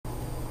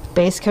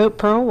Base coat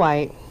pearl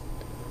white,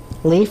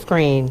 leaf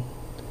green,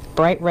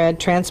 bright red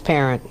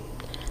transparent,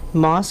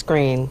 moss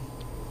green,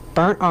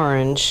 burnt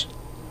orange,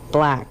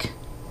 black.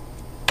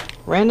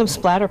 Random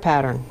splatter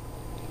pattern.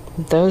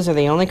 Those are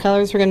the only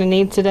colors we're going to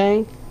need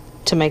today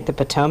to make the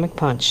Potomac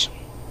punch.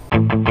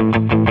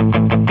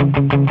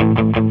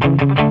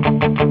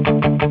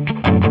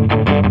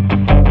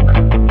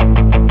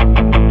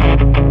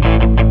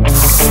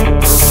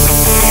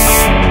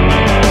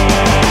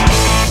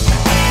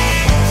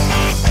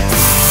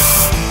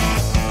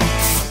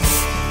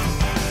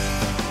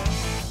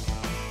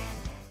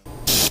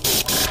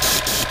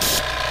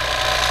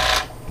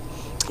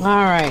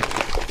 Alright,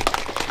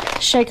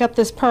 shake up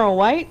this pearl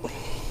white.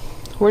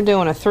 We're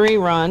doing a 3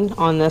 run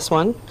on this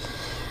one,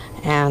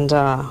 and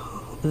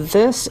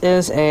this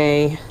is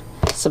a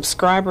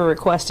subscriber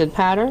requested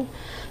pattern.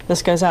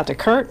 This goes out to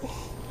Curt.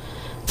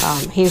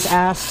 He's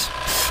asked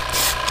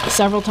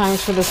several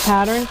times for this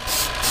pattern.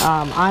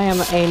 I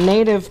am a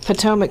native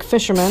Potomac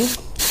fisherman,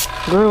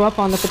 grew up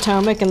on the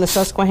Potomac and the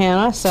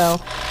Susquehanna, so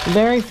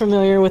very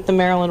familiar with the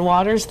Maryland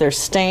waters. They're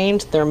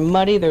stained, they're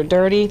muddy, they're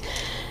dirty.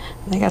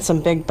 They got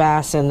some big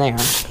bass in there,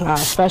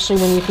 especially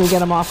when you can get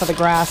them off of the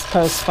grass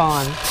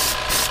post-spawn.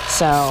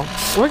 So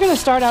we're going to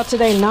start out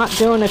today not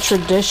doing a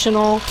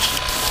traditional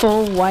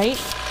full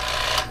white.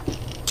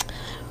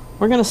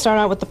 We're going to start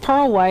out with the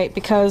pearl white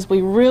because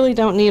we really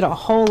don't need a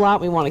whole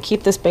lot. We want to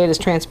keep this bait as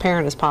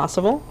transparent as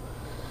possible.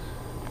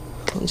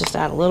 I'll just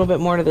add a little bit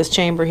more to this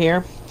chamber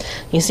here.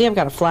 You see I've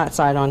got a flat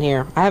side on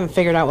here. I haven't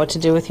figured out what to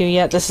do with you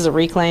yet. This is a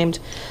reclaimed.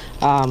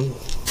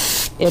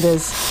 It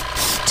is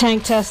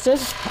tank tested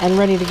and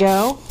ready to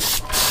go,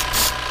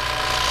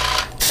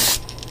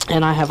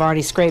 and I have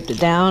already scraped it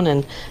down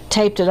and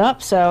taped it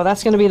up, so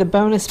that's going to be the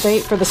bonus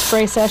bait for the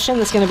spray session.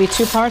 That's going to be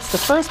 2 parts. The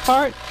first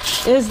part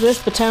is this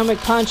Potomac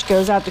punch.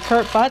 Goes out to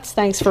Curt Butts.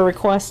 Thanks for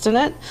requesting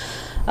it.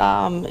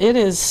 It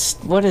is,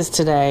 what is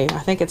today? I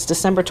think it's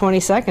December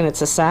 22nd.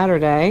 It's a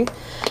Saturday,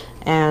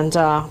 and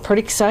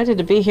pretty excited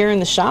to be here in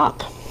the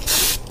shop.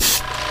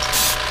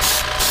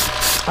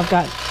 I've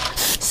got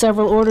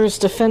several orders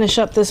to finish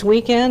up this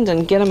weekend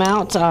and get them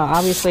out.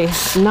 Obviously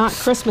not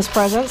Christmas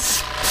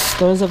presents.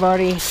 Those have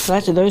already,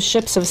 actually those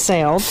ships have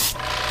sailed.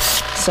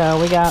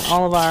 So we got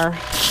all of our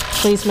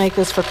please make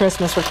this for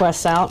Christmas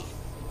requests out.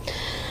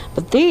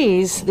 But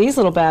these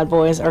little bad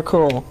boys are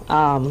cool.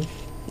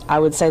 I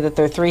would say that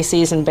they're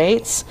 3-season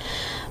baits.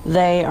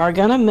 They are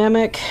gonna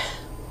mimic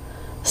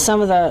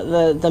some of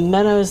the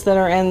minnows that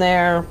are in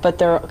there, but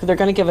they're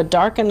going to give a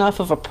dark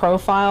enough of a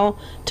profile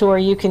to where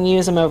you can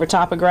use them over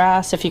top of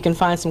grass if you can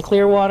find some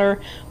clear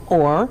water,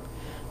 or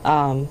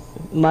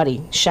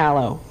muddy,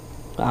 shallow,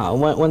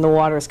 when the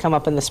waters come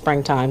up in the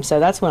springtime. So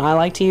that's when I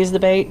like to use the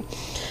bait.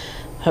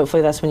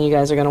 Hopefully that's when you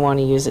guys are going to want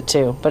to use it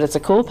too. But it's a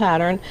cool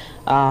pattern.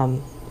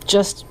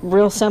 Just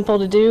real simple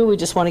to do. We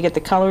just want to get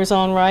the colors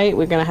on right.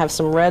 We're going to have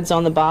some reds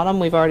on the bottom.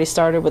 We've already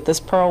started with this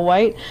pearl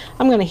white.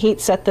 I'm going to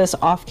heat set this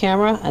off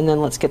camera, and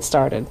then let's get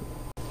started.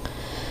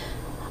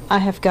 I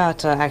have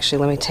got, actually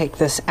let me take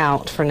this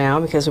out for now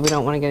because we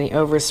don't want to get any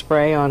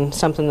overspray on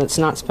something that's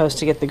not supposed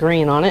to get the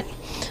green on it,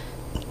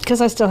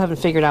 because I still haven't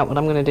figured out what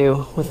I'm going to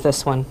do with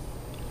this one.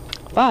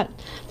 But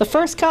the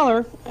first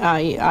color,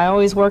 I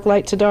always work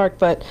light to dark,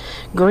 but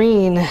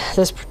green,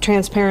 this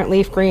transparent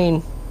leaf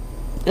green,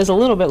 is a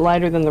little bit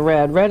lighter than the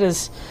red. Red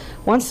is,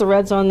 once the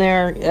red's on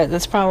there,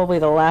 that's probably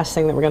the last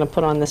thing that we're going to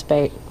put on this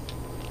bait.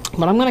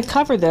 But I'm going to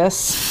cover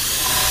this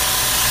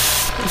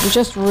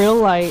just real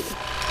light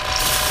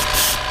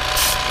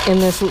in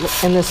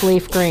this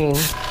leaf green.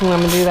 And I'm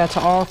going to do that to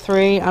all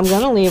 3. I'm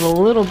going to leave a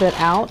little bit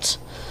out,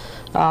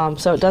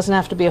 so it doesn't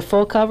have to be a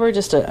full cover,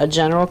 just a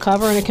general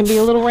cover, and it can be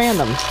a little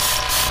random.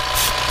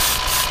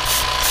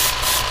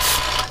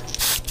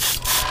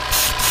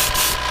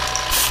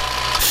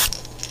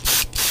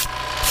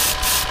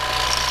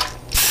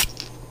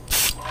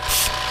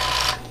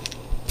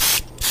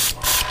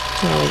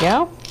 There we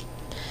go.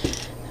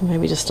 And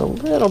maybe just a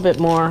little bit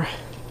more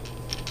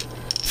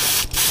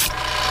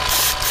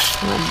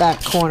in that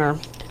back corner.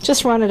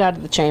 Just run it out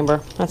of the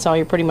chamber. That's all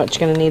you're pretty much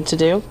going to need to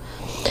do.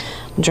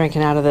 I'm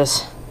drinking out of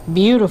this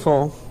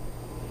beautiful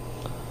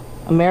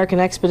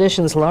American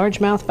Expeditions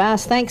largemouth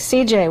bass. Thanks,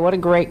 CJ. What a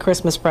great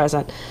Christmas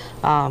present.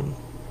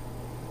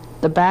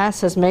 The bass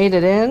has made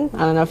it in. I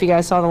don't know if you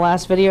guys saw the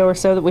last video or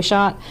so that we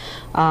shot,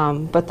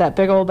 but that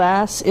big old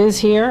bass is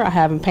here. I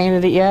haven't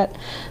painted it yet,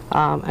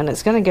 and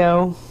it's going to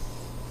go.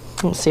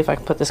 Let's see if I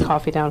can put this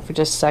coffee down for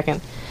just a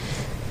second.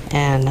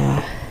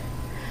 And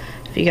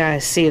if you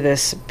guys see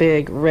this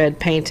big red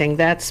painting,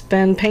 that's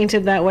been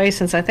painted that way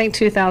since I think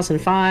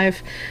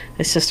 2005.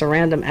 It's just a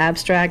random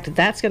abstract.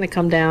 That's going to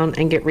come down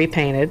and get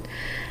repainted,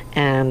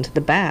 and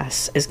the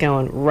bass is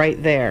going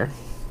right there.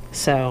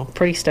 So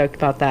pretty stoked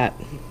about that.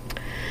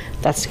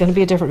 That's going to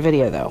be a different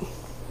video though.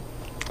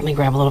 Let me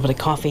grab a little bit of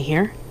coffee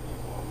here.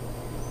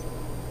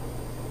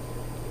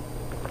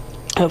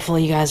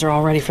 Hopefully you guys are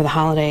all ready for the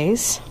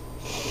holidays.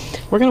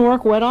 We're going to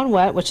work wet on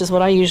wet, which is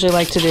what I usually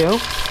like to do.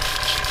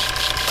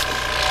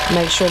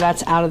 Make sure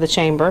that's out of the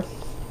chamber.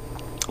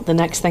 The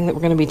next thing that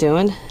we're going to be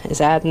doing is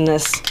adding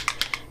this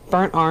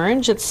burnt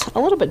orange. It's a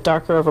little bit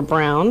darker of a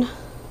brown.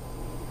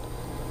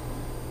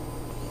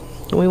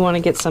 We want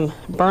to get some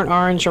burnt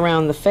orange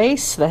around the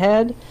face, the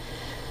head,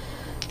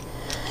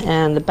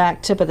 and the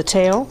back tip of the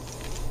tail.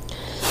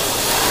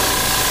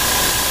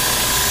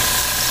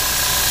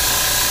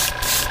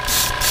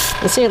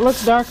 You see, it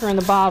looks darker in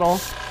the bottle.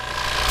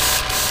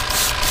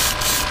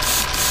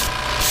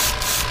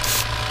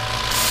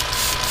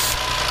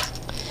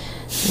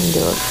 And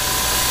do a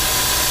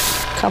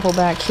couple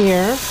back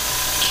here.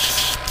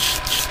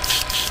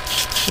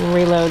 And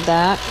reload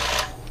that.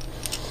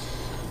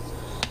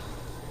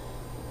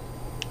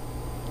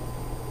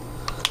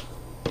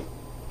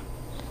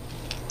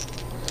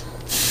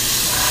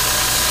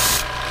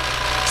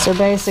 So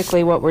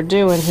basically what we're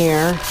doing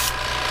here,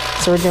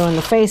 so we're doing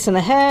the face and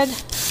the head,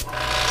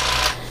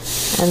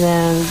 and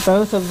then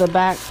both of the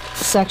back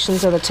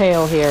sections of the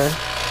tail here.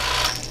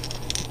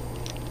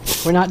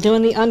 We're not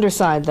doing the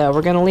underside though.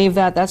 We're going to leave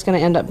that. That's going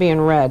to end up being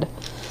red,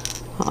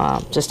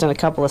 just in a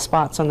couple of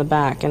spots on the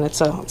back. And it's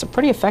a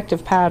pretty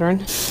effective pattern.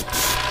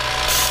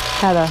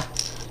 Had a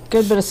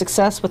good bit of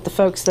success with the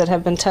folks that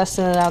have been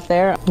testing it out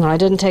there. Now, I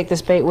didn't take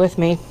this bait with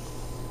me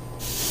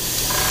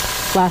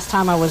last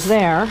time I was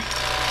there,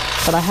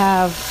 but I've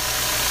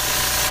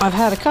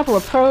had a couple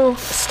of pro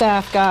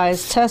staff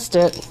guys test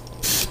it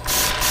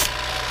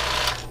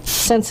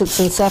since its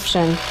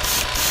inception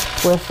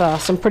with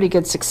some pretty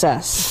good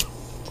success.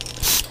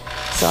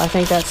 So I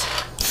think that's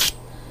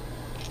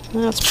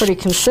pretty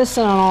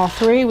consistent on all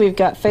three. We've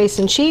got face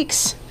and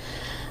cheeks,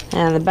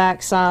 and the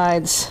back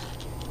sides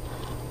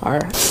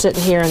are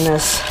sitting here in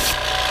this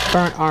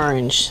burnt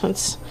orange.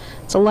 It's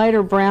a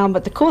lighter brown,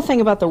 but the cool thing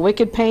about the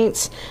Wicked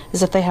paints is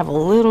that they have a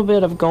little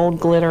bit of gold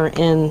glitter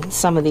in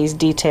some of these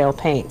detail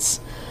paints.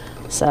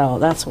 So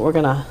that's what we're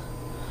gonna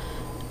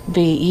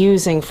be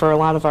using for a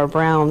lot of our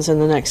browns in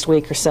the next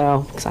week or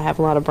so, because I have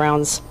a lot of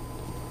browns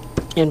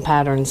in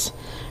patterns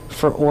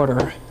for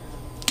order.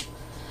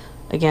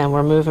 Again,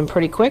 we're moving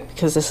pretty quick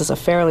because this is a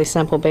fairly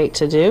simple bait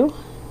to do.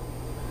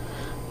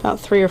 About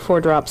 3 or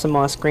 4 drops of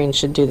moss green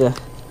should do the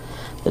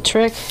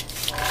trick.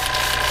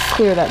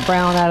 Clear that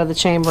brown out of the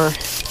chamber.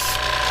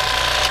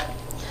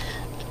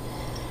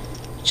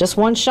 Just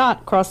one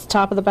shot across the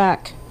top of the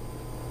back.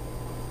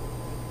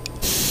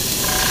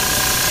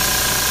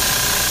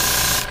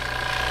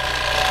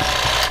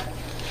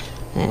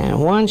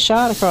 And one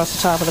shot across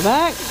the top of the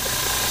back.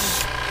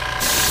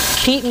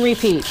 Repeat and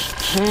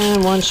repeat.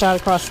 And one shot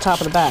across the top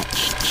of the back.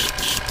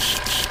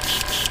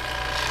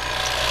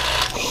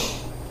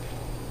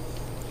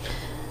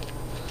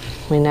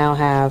 We now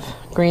have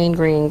green,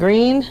 green,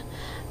 green,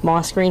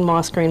 moss green,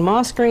 moss green,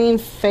 moss green.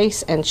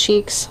 Face and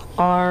cheeks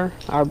are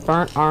our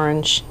burnt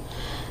orange,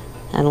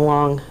 and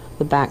along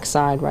the back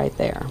side right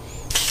there.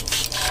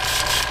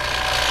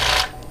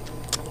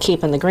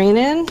 Keeping the green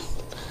in.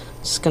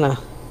 Just gonna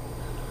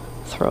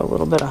throw a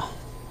little bit of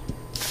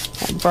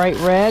that bright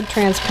red,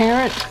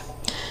 transparent.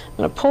 I'm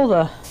gonna pull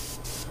the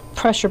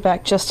pressure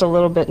back just a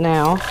little bit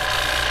now.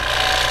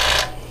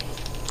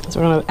 So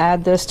we're gonna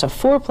add this to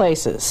 4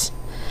 places.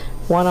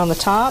 One on the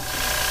top,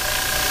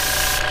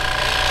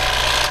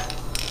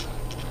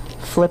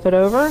 flip it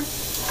over,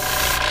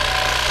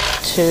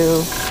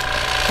 2,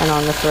 and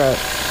on the throat.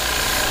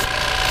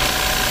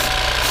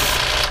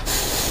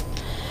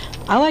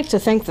 I like to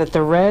think that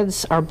the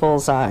reds are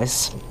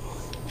bullseyes.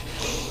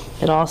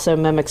 It also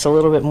mimics a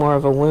little bit more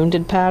of a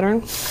wounded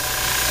pattern.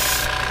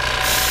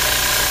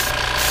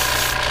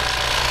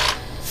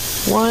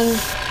 1,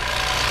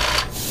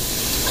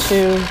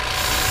 2,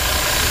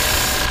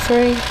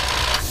 3,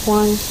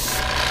 1,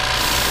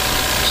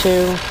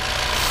 2,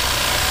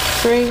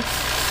 3.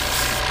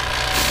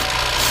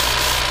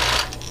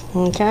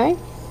 Okay.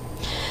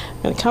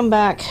 I'm going to come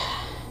back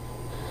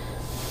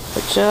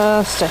with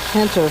just a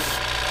hint of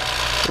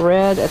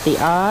red at the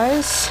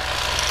eyes.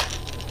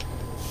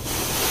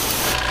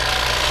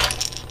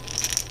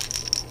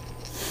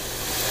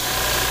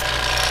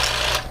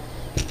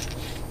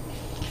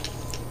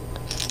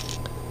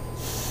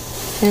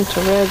 Hint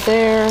of red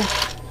there.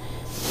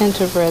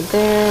 Hint of red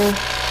there.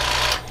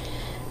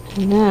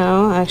 And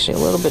now, actually a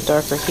little bit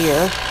darker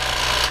here.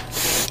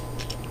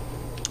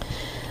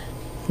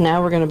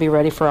 Now we're going to be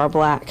ready for our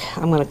black.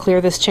 I'm going to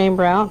clear this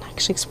chamber out.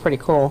 Actually, it's pretty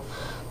cool.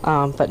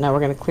 But now we're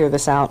going to clear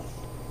this out.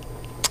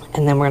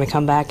 And then we're going to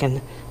come back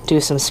and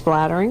do some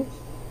splattering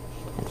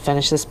and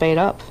finish this bait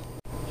up.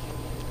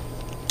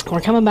 We're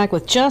coming back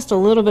with just a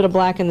little bit of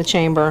black in the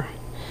chamber.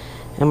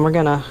 And we're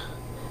going to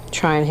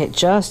try and hit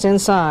just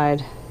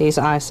inside these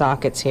eye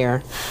sockets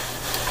here.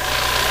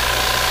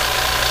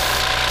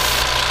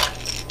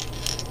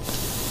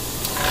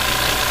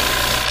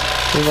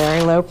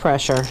 Very low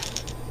pressure.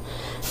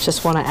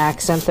 Just want to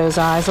accent those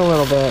eyes a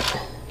little bit.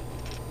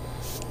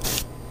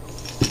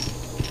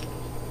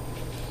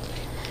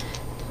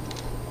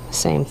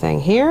 Same thing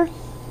here.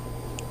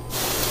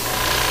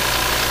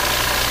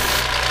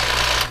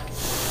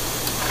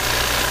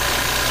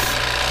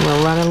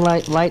 We're running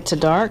light to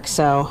dark,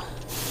 so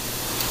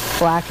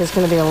black is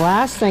going to be the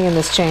last thing in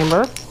this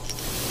chamber.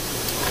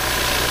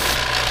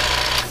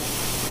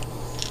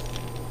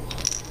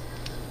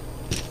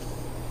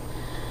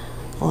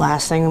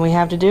 last thing we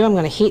have to do, I'm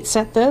going to heat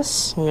set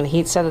this. I'm going to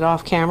heat set it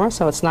off camera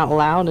so it's not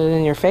loud and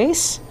in your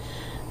face.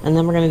 And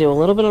then we're going to do a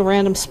little bit of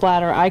random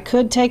splatter. I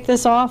could take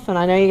this off, and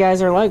I know you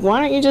guys are like, why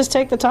don't you just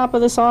take the top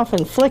of this off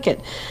and flick it?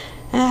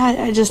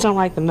 I just don't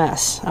like the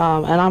mess.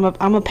 And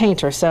I'm a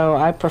painter, so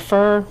I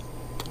prefer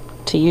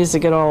to use the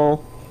good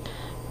old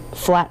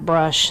flat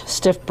brush,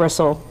 stiff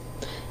bristle,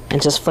 and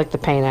just flick the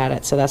paint at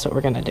it. So that's what we're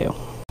going to do.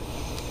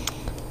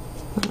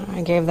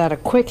 I gave that a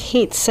quick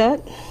heat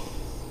set.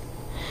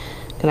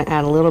 Going to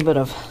add a little bit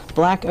of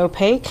black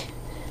opaque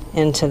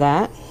into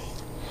that.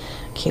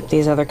 Keep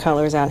these other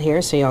colors out here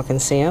so y'all can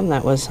see them.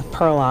 That was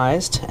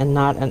pearlized and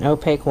not an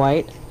opaque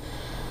white.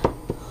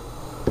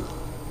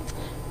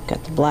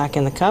 Got the black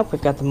in the cup.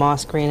 We've got the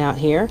moss green out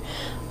here.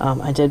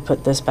 I did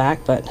put this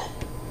back, but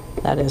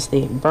that is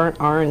the burnt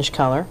orange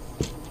color.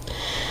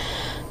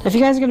 If you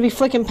guys are going to be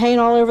flicking paint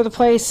all over the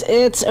place,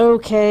 it's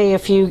okay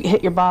if you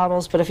hit your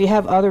bottles, but if you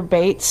have other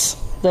baits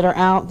that are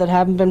out that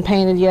haven't been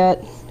painted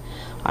yet,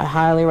 I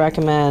highly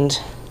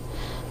recommend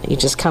you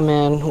just come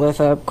in with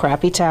a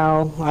crappy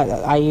towel.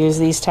 I use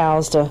these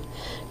towels to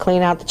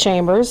clean out the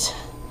chambers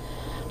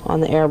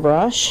on the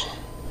airbrush.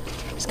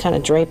 Just kind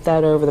of drape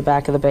that over the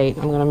back of the bait.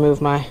 I'm going to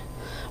move my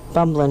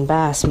Bumbling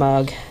Bass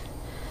mug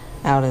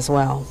out as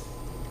well.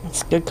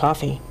 It's good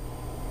coffee.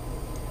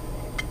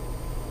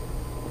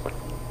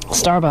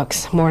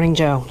 Starbucks Morning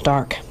Joe,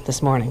 dark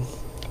this morning.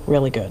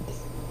 Really good.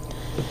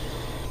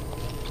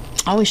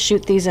 I always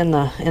shoot these in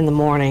the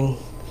morning.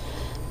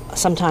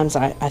 Sometimes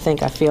I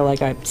think I feel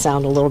like I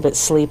sound a little bit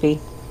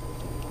sleepy,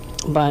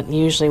 but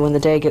usually when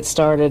the day gets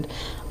started,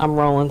 I'm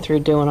rolling through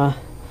doing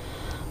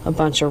a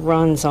bunch of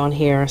runs on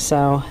here.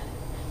 So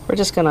we're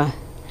just gonna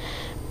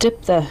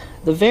dip the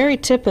very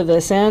tip of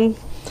this in,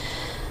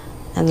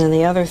 and then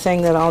the other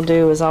thing that I'll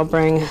do is I'll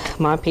bring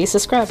my piece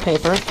of scrap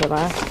paper that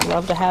I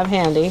love to have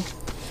handy.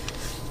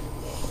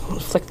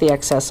 Flick the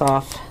excess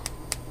off.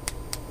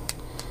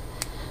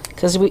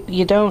 Because I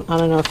don't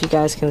know if you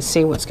guys can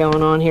see what's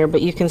going on here,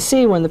 but you can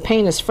see when the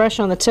paint is fresh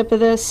on the tip of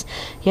this,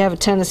 you have a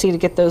tendency to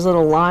get those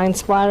little line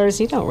splatters.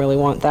 You don't really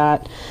want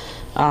that.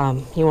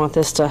 You want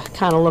this to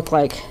kind of look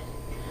like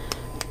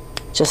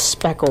just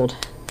speckled.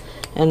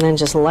 And then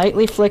just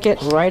lightly flick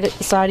it right at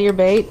the side of your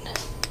bait.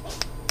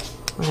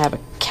 I have a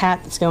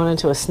cat that's going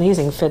into a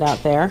sneezing fit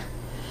out there.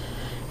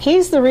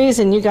 He's the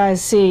reason you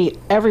guys see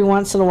every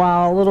once in a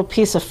while a little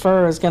piece of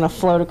fur is going to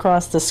float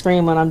across the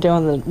screen when I'm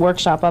doing the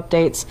workshop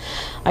updates.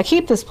 I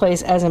keep this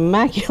place as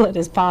immaculate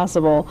as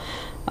possible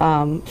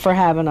for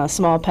having a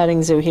small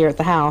petting zoo here at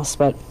the house,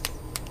 but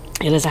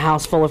it is a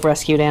house full of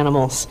rescued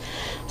animals.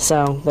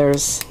 So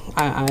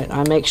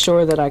I make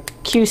sure that I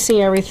QC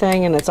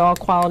everything and it's all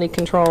quality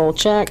control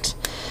checked.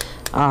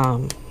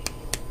 But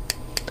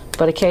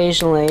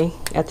occasionally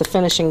at the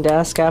finishing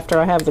desk after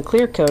I have the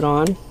clear coat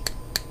on,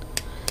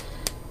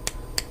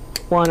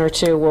 one or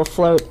two will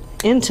float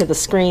into the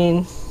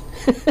screen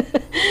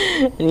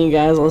and you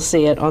guys will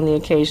see it on the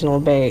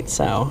occasional bait.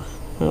 So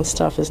that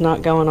stuff is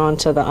not going on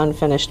to the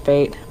unfinished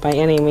bait by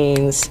any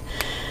means.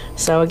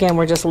 So again,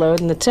 we're just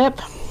loading the tip.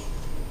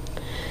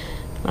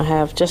 I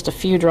have just a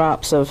few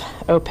drops of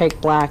opaque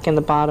black in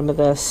the bottom of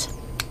this.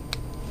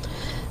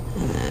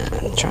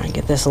 And try and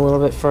get this a little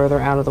bit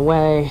further out of the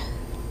way.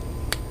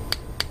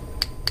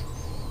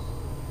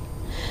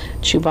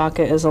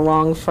 Chewbacca is a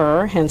long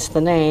fur, hence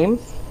the name,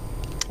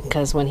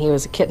 because when he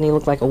was a kitten he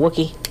looked like a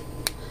Wookiee.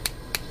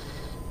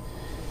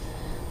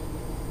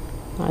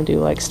 I do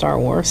like Star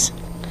Wars,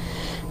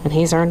 and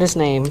he's earned his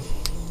name.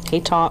 He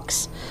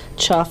talks,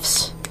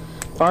 chuffs,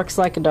 barks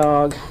like a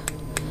dog,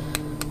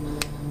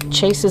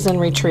 chases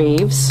and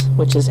retrieves,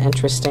 which is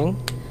interesting,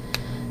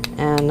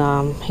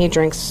 and he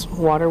drinks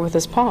water with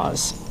his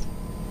paws.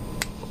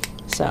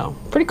 So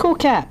pretty cool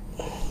cat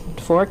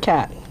for a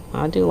cat.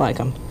 I do like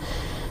him.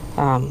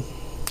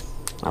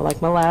 I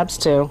like my labs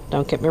too,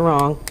 don't get me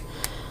wrong.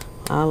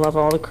 I love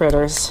all the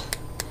critters.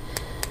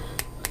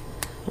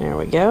 There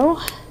we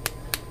go.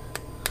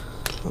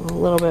 A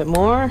little bit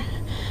more.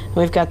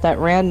 We've got that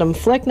random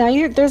flick. Now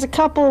there's a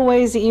couple of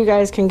ways that you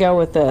guys can go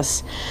with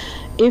this.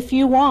 If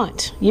you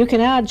want, you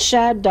can add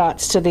shad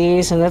dots to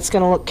these and that's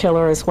going to look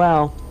killer as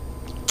well.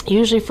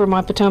 Usually for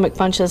my Potomac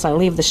punches I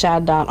leave the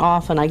shad dot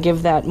off and I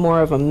give that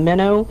more of a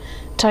minnow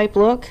type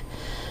look,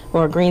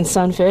 or a green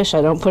sunfish.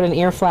 I don't put an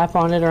ear flap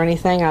on it or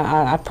anything.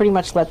 I pretty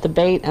much let the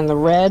bait and the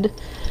red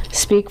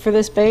speak for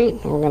this bait.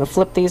 We're going to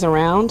flip these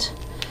around,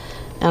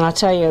 and I'll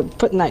tell you,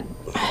 putting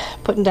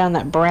down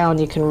that brown,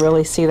 you can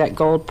really see that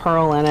gold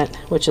pearl in it,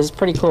 which is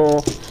pretty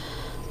cool.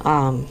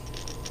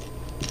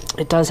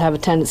 It does have a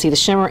tendency to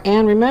shimmer,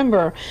 and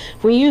remember,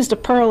 we used a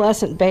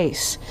pearlescent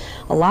base.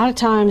 A lot of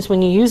times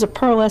when you use a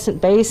pearlescent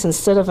base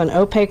instead of an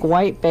opaque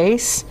white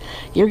base,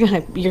 you're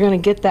gonna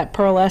get that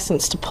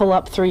pearlescence to pull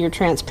up through your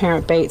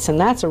transparent baits, and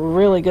that's a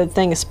really good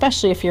thing,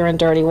 especially if you're in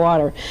dirty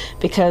water,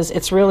 because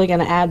it's really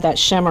going to add that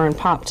shimmer and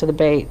pop to the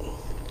bait.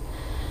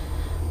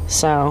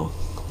 So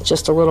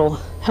just a little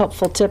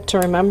helpful tip to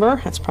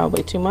remember. That's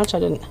probably too much. I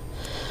didn't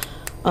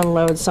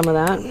unload some of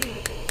that.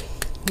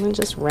 And then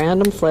just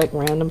random flick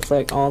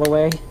all the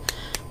way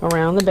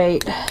around the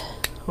bait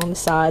on the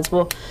sides.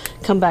 We'll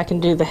come back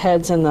and do the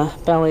heads and the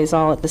bellies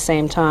all at the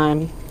same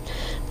time,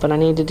 but I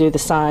need to do the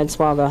sides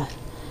while the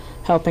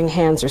helping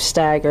hands are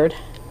staggered.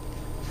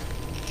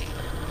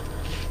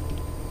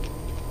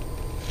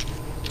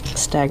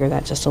 Stagger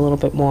that just a little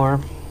bit more.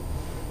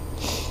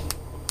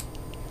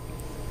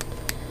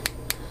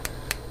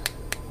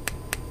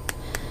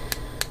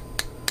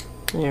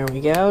 There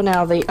we go.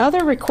 Now the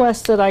other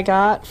request that I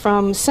got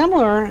from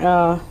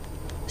similar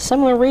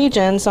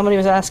region, somebody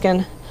was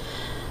asking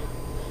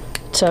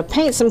to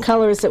paint some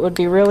colors that would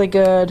be really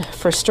good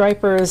for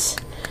stripers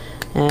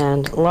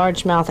and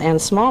largemouth and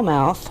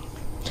smallmouth.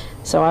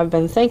 So I've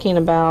been thinking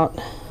about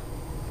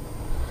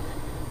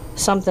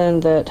something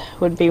that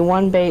would be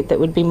one bait that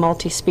would be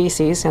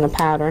multi-species in a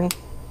pattern.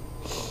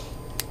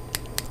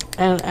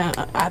 And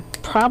I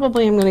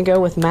probably am going to go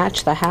with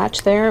match the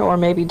hatch there, or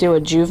maybe do a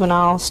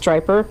juvenile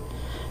striper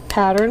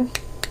pattern,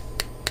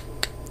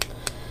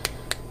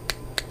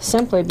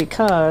 simply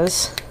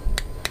because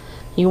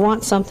you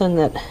want something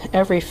that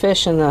every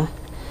fish in the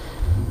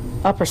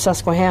upper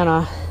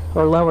Susquehanna,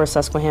 or lower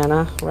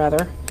Susquehanna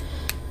rather,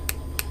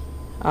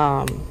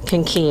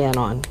 can key in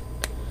on.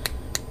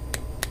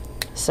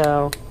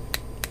 So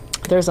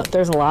there's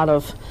a lot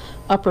of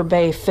upper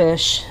bay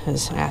fish,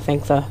 is I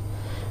think the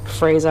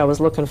phrase I was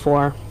looking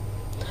for,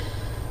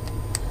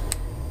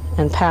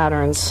 and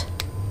patterns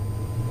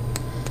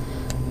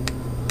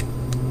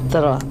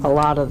that a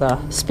lot of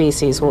the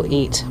species will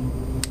eat.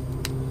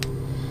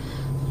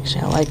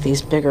 Actually, I like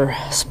these bigger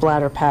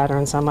splatter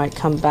patterns. I might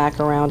come back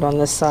around on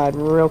this side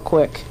real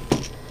quick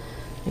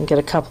and get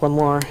a couple of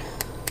more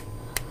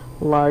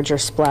larger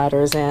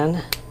splatters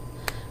in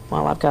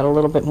while I've got a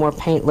little bit more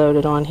paint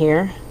loaded on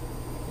here,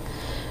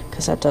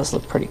 because that does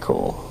look pretty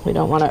cool. We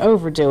don't want to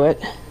overdo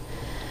it,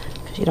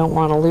 because you don't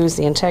want to lose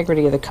the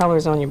integrity of the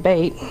colors on your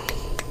bait.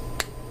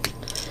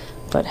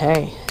 But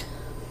hey,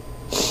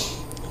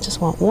 just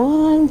want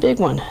one big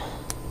one.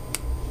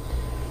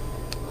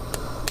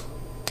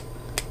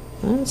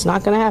 Well, it's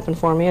not going to happen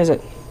for me, is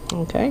it?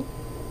 Okay,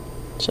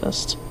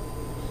 just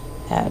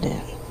add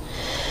in.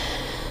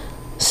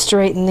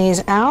 Straighten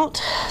these out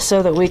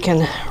so that we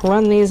can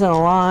run these in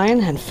a line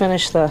and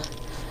finish the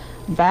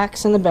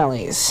backs and the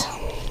bellies.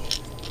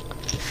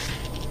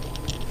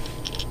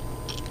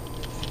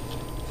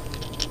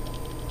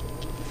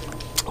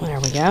 There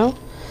we go.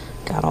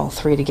 Got all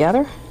three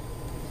together.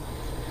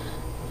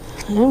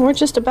 And we're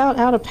just about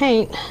out of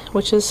paint,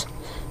 which is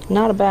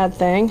not a bad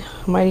thing.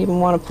 I might even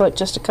want to put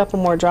just a couple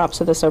more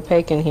drops of this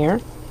opaque in here.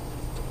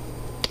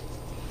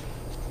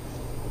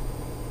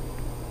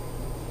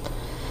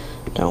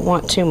 Don't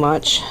want too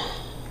much.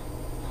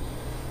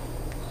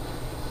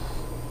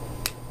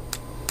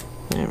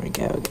 There we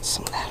go, get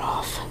some of that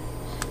off.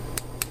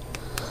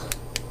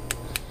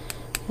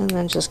 And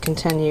then just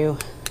continue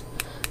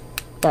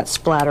that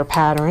splatter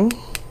pattern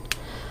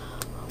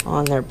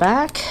on their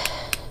back.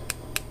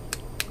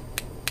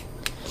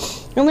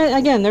 And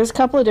again, there's a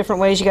couple of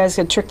different ways you guys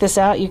could trick this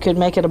out. You could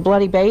make it a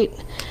bloody bait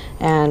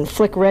and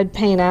flick red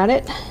paint at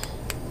it.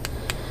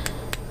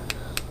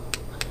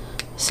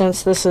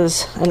 Since this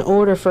is an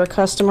order for a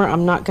customer,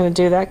 I'm not going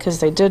to do that because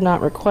they did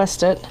not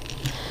request it.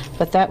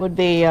 But that would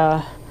be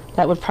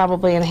that would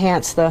probably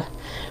enhance the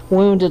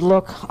wounded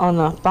look on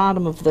the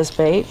bottom of this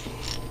bait.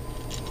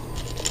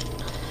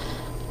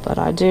 But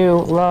I do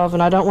love,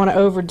 and I don't want to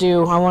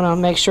overdo, I want to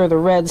make sure the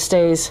red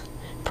stays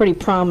pretty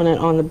prominent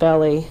on the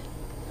belly,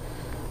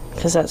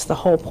 because that's the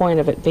whole point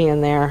of it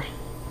being there.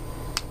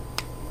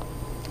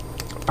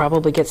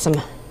 Probably get some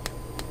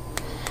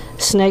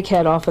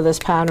snakehead off of this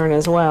pattern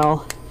as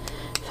well,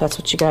 if that's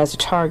what you guys are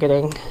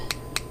targeting.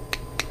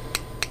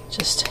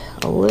 Just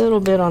a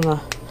little bit on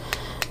the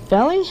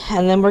belly,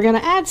 and then we're going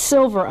to add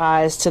silver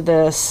eyes to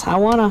this. I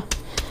want to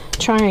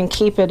try and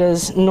keep it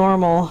as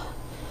normal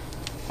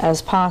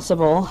as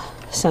possible,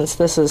 since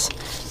this is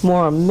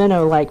more a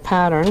minnow-like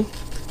pattern.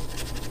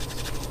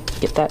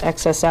 Get that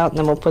excess out, and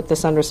then we'll put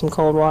this under some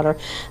cold water.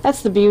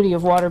 That's the beauty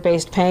of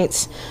water-based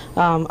paints.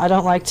 I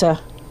don't like to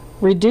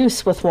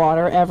reduce with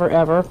water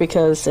ever,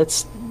 because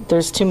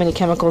there's too many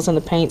chemicals in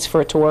the paints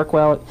for it to work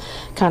well. It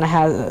kind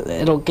of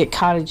it'll get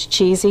cottage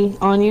cheesy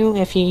on you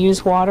if you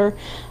use water.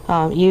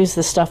 Use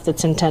the stuff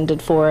that's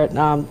intended for it.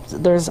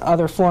 There's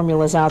other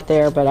formulas out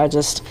there, but I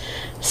just,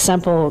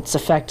 simple, it's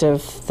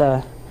effective.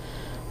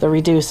 The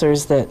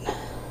reducers that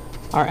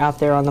are out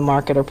there on the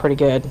market are pretty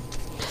good,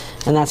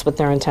 and that's what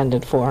they're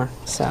intended for.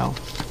 So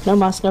no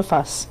muss, no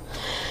fuss.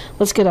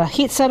 Let's get a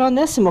heat set on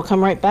this, and we'll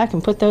come right back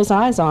and put those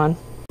eyes on.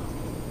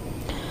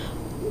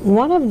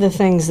 One of the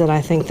things that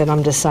I think that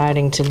I'm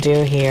deciding to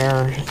do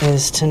here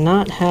is to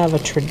not have a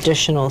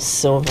traditional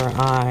silver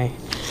eye.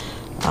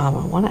 I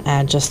want to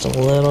add just a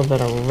little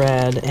bit of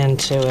red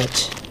into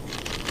it.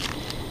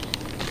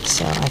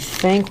 So I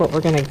think what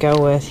we're going to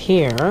go with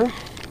here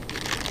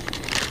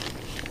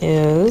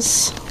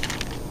is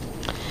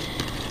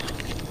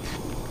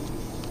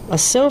a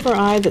silver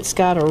eye that's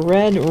got a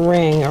red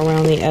ring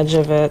around the edge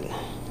of it.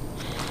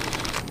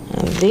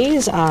 And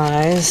these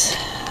eyes,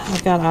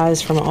 I've got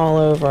eyes from all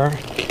over.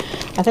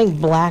 I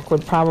think black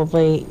would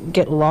probably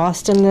get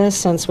lost in this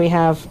since we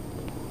have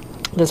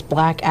this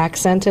black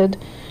accented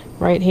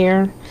right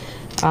here.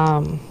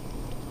 But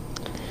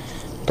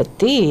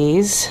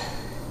these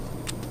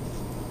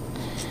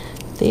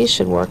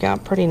should work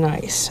out pretty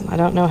nice. I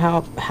don't know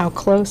how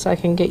close I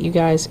can get you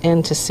guys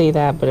in to see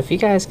that, but if you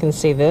guys can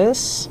see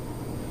this,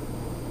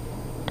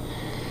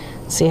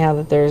 see how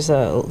that there's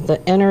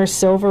the inner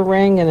silver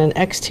ring and an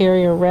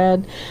exterior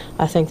red.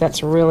 I think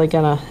that's really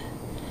gonna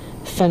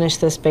finish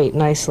this bait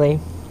nicely.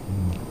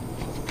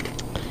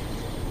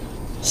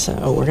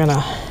 So we're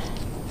gonna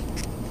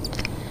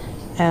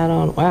add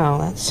on. Wow,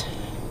 that's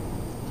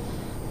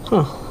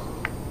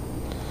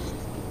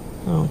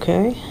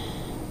okay.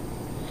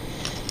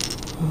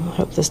 I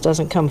hope this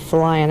doesn't come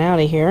flying out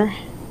of here.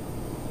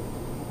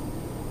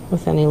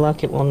 With any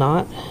luck, it will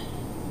not.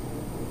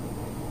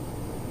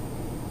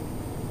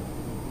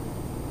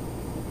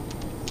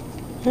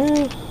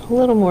 A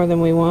little more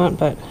than we want,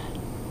 but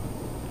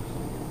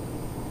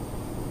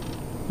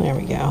there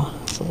we go.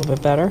 It's a little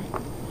bit better.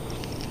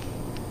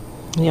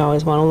 You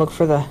always want to look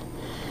for the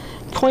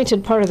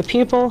pointed part of the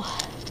pupil.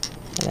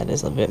 That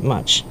is a bit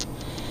much.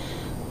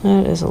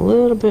 That is a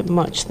little bit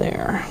much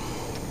there.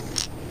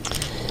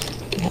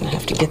 I'm gonna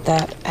have to get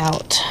that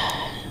out.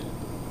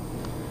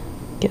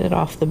 Get it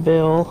off the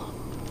bill.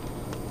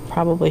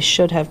 Probably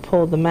should have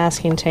pulled the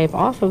masking tape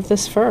off of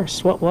this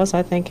first. What was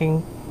I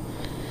thinking?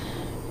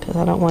 Because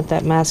I don't want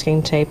that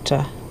masking tape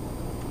to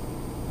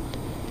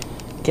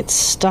get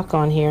stuck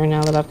on here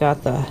now that I've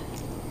got the...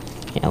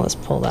 Yeah, let's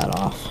pull that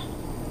off.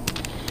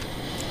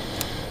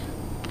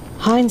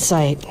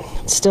 Hindsight.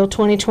 It's still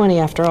 2020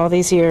 after all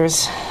these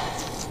years.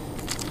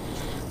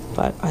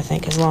 But I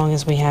think as long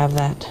as we have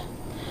that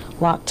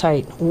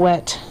Loctite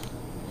wet,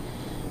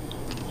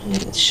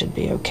 it should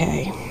be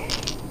okay.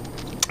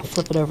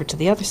 Flip it over to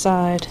the other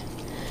side.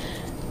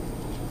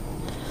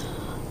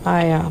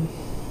 I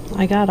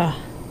got a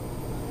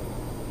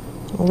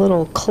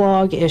little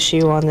clog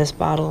issue on this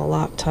bottle of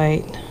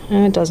Loctite.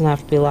 And it doesn't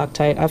have to be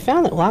Loctite. I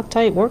found that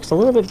Loctite works a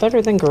little bit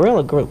better than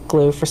Gorilla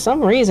Glue. For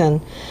some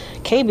reason,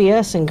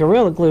 KBS and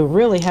Gorilla Glue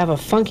really have a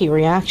funky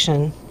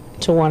reaction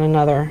to one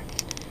another.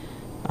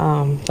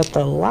 But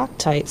the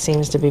Loctite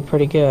seems to be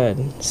pretty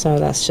good. So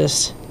that's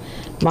just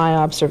my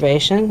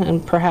observation,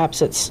 and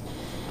perhaps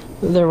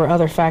there were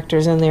other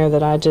factors in there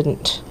that I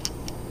didn't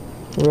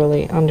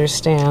really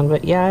understand.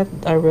 But yeah,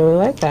 I really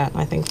like that.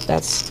 I think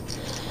that's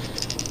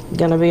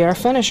gonna be our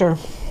finisher.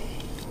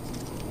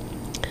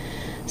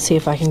 See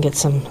if I can get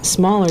some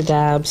smaller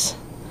dabs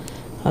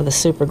of the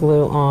super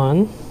glue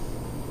on.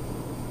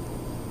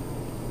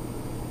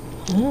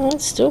 Oh,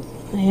 it's still,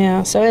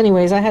 yeah. So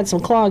anyways, I had some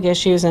clog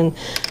issues and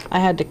I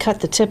had to cut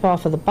the tip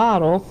off of the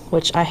bottle,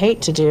 which I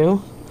hate to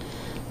do,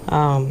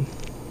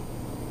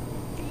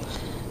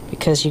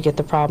 because you get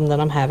the problem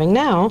that I'm having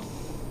now,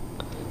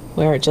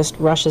 where it just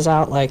rushes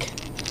out like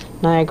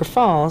Niagara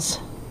Falls.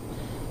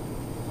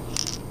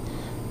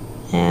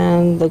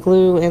 And the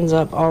glue ends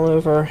up all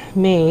over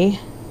me.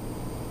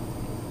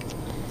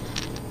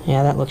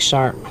 Yeah, that looks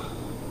sharp.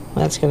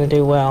 That's going to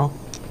do well.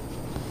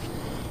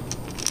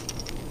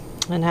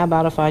 And how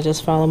about if I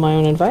just follow my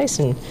own advice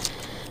and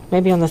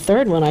maybe on the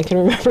third one I can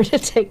remember to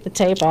take the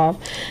tape off.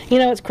 You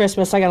know, it's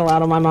Christmas. I got a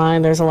lot on my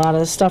mind. There's a lot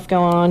of stuff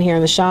going on here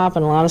in the shop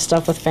and a lot of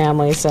stuff with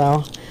family,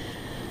 so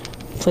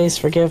please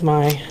forgive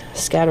my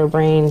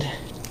scatterbrained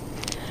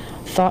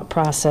thought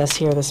process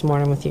here this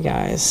morning with you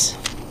guys.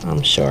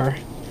 I'm sure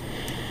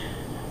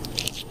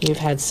you've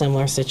had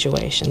similar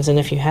situations, and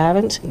if you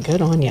haven't,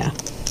 good on ya.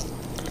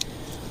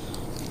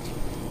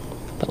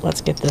 But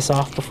let's get this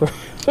off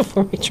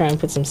before we try and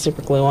put some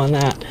super glue on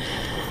that.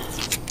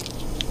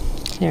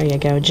 There you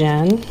go,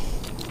 Jen.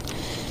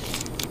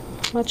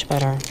 Much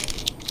better.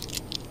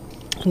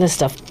 And this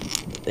stuff,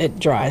 it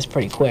dries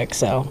pretty quick,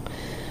 so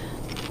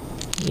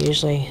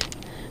usually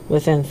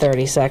within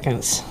 30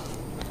 seconds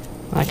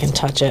I can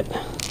touch it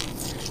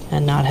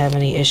and not have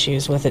any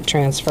issues with it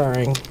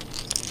transferring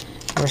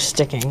or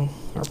sticking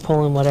or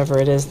pulling whatever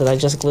it is that I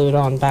just glued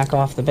on back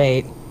off the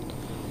bait.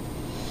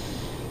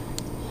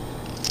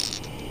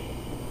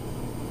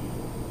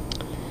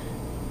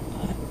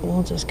 But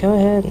we'll just go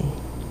ahead and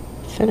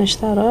finish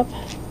that up.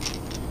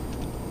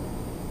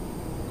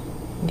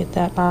 Get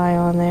that eye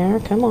on there.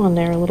 Come on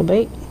there, little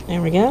bait.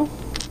 There we go.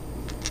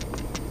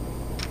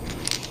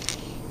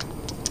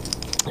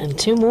 And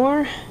two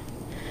more.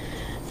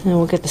 And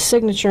we'll get the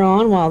signature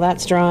on while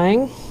that's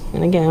drying.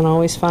 And again,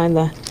 always find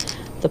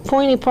the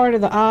pointy part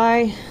of the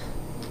eye,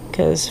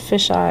 because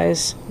fish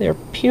eyes, their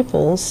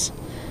pupils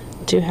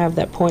do have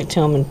that point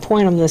to them, and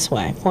point them this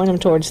way. Point them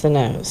towards the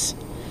nose,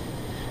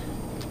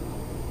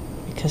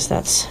 because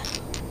that's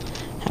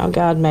how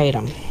God made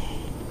them.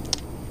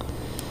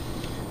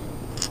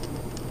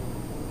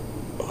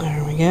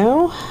 There we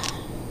go.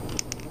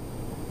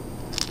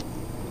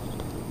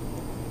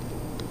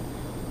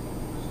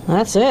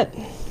 That's it.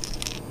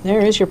 There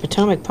is your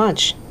Potomac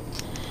punch.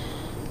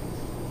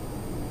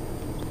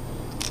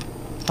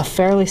 A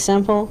fairly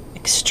simple,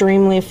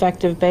 extremely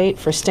effective bait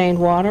for stained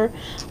water.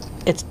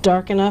 It's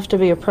dark enough to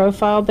be a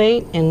profile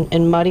bait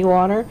in muddy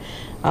water.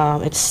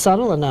 It's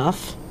subtle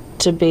enough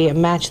to be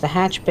match the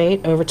hatch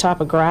bait over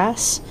top of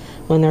grass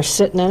when they're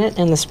sitting in it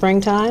in the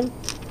springtime.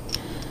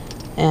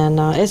 And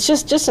it's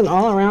just an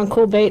all-around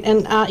cool bait.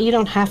 And you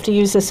don't have to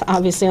use this,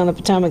 obviously, on the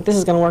Potomac. This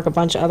is going to work a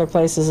bunch of other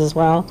places as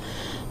well.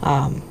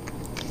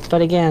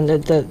 But again,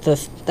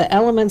 the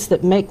elements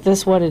that make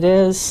this what it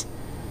is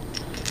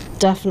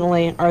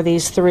definitely are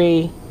these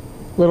three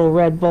little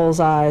red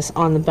bullseyes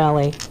on the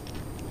belly.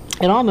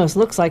 It almost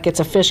looks like it's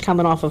a fish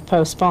coming off of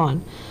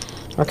post-spawn,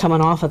 or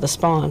coming off of the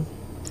spawn.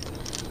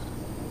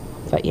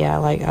 But yeah,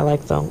 I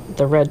like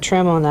the red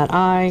trim on that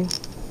eye.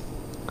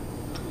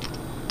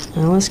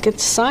 And let's get to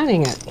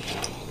signing it.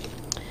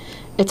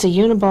 It's a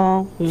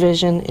Uniball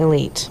Vision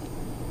Elite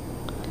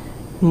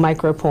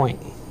micro point.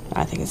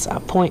 I think it's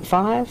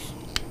 0.5.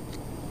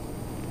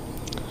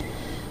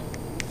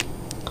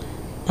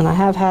 And I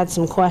have had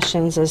some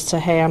questions as to,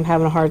 hey, I'm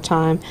having a hard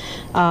time.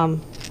 I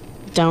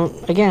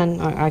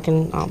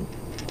can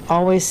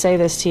always say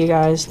this to you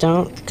guys,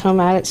 don't come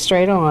at it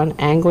straight on.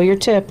 Angle your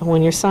tip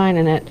when you're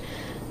signing it.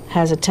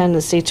 Has a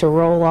tendency to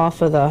roll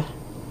off of the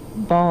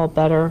ball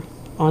better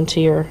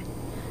onto your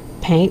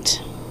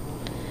paint.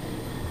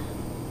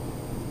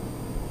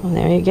 Well,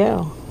 there you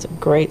go. It's a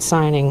great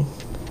signing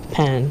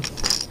pen.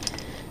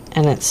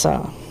 And it's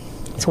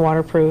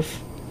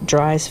waterproof,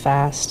 dries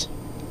fast.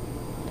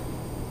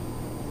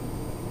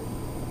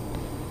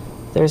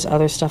 There's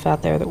other stuff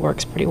out there that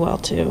works pretty well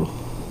too.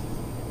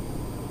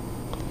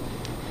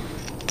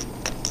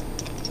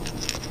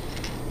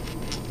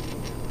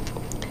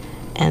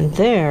 And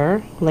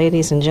there,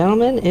 ladies and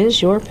gentlemen,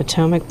 is your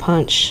Potomac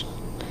Punch.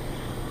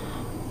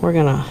 We're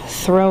gonna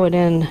throw it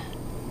in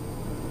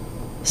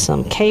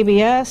some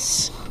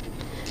KBS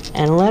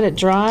and let it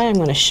dry. I'm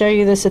gonna show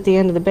you this at the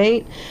end of the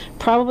bait.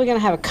 Probably gonna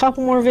have a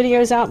couple more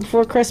videos out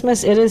before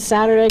Christmas. It is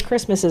Saturday.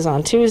 Christmas is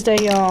on Tuesday,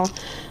 y'all.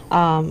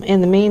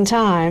 In the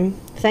meantime,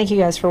 thank you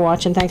guys for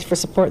watching. Thanks for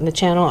supporting the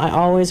channel. I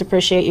always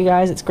appreciate you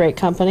guys. It's great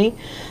company.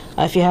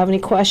 If you have any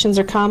questions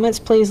or comments,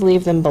 please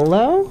leave them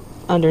below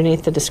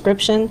underneath the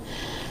description.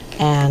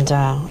 And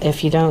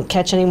if you don't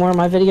catch any more of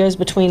my videos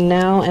between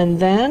now and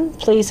then,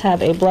 please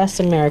have a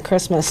blessed and Merry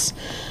Christmas.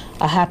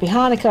 A Happy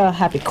Hanukkah,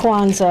 Happy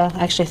Kwanzaa.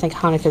 Actually, I think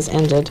Hanukkah's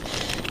ended.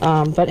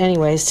 But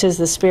anyways, 'tis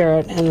the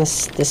spirit, and the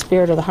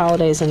spirit of the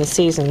holidays and the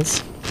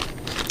seasons.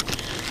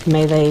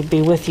 May they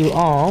be with you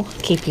all,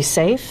 keep you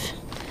safe,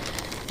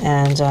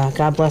 and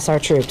God bless our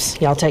troops.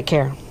 Y'all take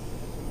care.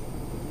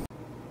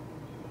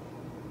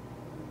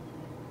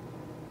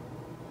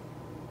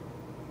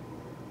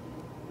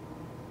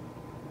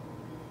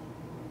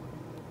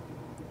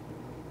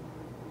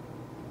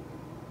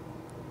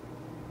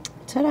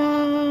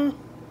 Ta-da!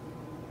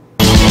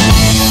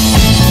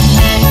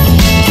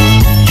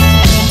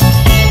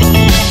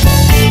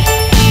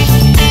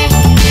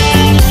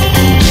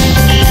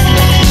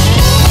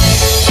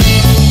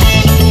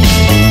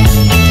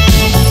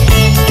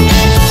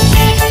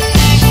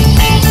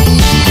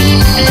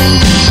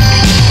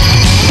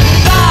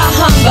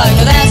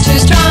 But that's too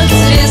strong,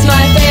 'cause it is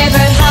my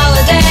favorite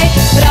holiday.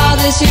 But all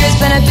this year's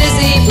been a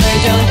busy blur